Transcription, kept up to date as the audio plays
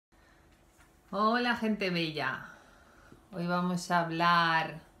Hola gente bella, hoy vamos a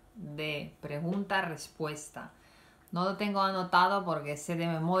hablar de pregunta-respuesta. No lo tengo anotado porque sé de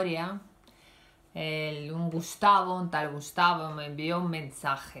memoria. Un tal Gustavo me envió un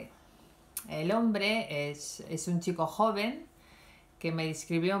mensaje. El hombre es un chico joven que me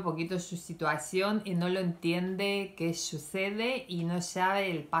describió un poquito su situación y no lo entiende qué sucede y no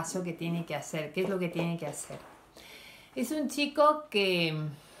sabe el paso que tiene que hacer, qué es lo que tiene que hacer. Es un chico que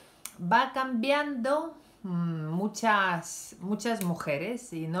va cambiando muchas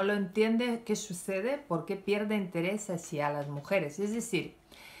mujeres y no lo entiende qué sucede, por qué pierde interés hacia las mujeres. Es decir,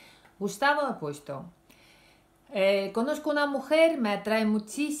 Gustavo ha puesto, conozco una mujer, me atrae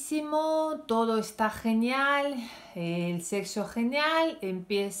muchísimo, todo está genial, el sexo genial,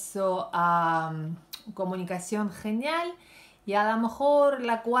 empiezo a comunicación genial y a lo mejor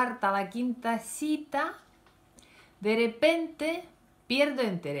la cuarta, la quinta cita, de repente pierdo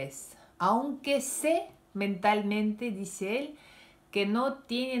interés, aunque sé mentalmente, dice él, que no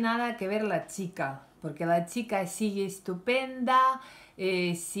tiene nada que ver la chica, porque la chica sigue estupenda,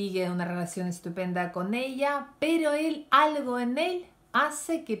 sigue una relación estupenda con ella, pero algo en él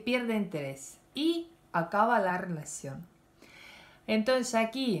hace que pierda interés y acaba la relación. Entonces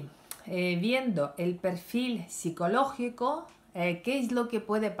aquí, viendo el perfil psicológico, ¿qué es lo que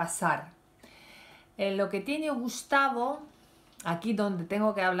puede pasar? Lo que tiene Gustavo, aquí donde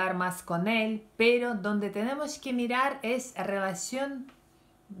tengo que hablar más con él, pero donde tenemos que mirar es la relación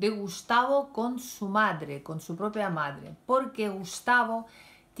de Gustavo con su madre, con su propia madre, porque Gustavo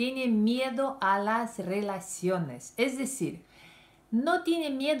tiene miedo a las relaciones, es decir, no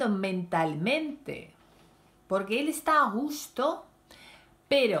tiene miedo mentalmente, porque él está a gusto,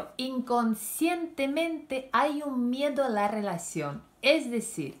 pero inconscientemente hay un miedo a la relación, es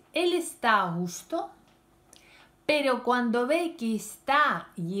decir, él está a gusto, pero cuando ve que está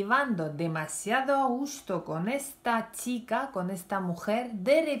llevando demasiado a gusto con esta chica, con esta mujer,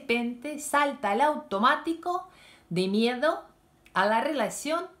 de repente salta el automático de miedo a la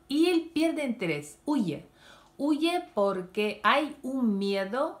relación y él pierde interés, huye. Huye porque hay un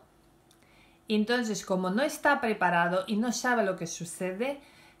miedo. Entonces, como no está preparado y no sabe lo que sucede,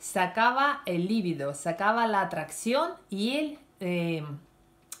 se acaba el líbido, se acaba la atracción y él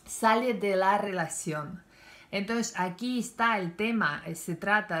sale de la relación. Entonces aquí está el tema, se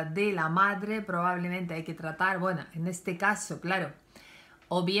trata de la madre, probablemente hay que tratar, bueno, en este caso, claro,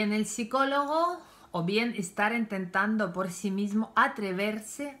 o bien el psicólogo, o bien estar intentando por sí mismo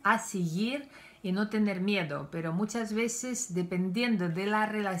atreverse a seguir y no tener miedo, pero muchas veces dependiendo de la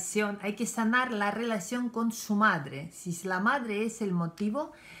relación, hay que sanar la relación con su madre. Si la madre es el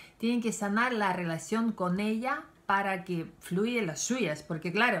motivo, tienen que sanar la relación con ella para que fluya las suyas,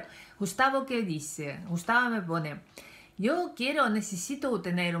 porque claro, Gustavo, ¿qué dice? Gustavo me pone, yo necesito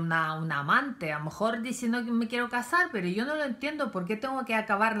tener una amante, a lo mejor dice no me quiero casar, pero yo no lo entiendo, ¿por qué tengo que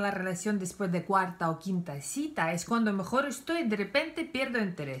acabar la relación después de cuarta o quinta cita? Es cuando mejor estoy, de repente pierdo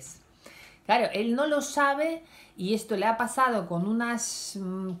interés. Claro, él no lo sabe y esto le ha pasado con unas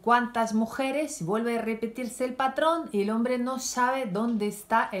cuantas mujeres, vuelve a repetirse el patrón y el hombre no sabe dónde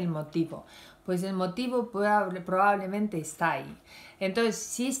está el motivo. Pues el motivo probablemente está ahí. Entonces,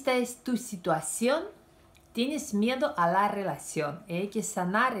 si esta es tu situación, tienes miedo a la relación y hay que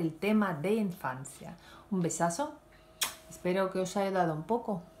sanar el tema de infancia. Un besazo, espero que os haya ayudado un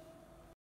poco.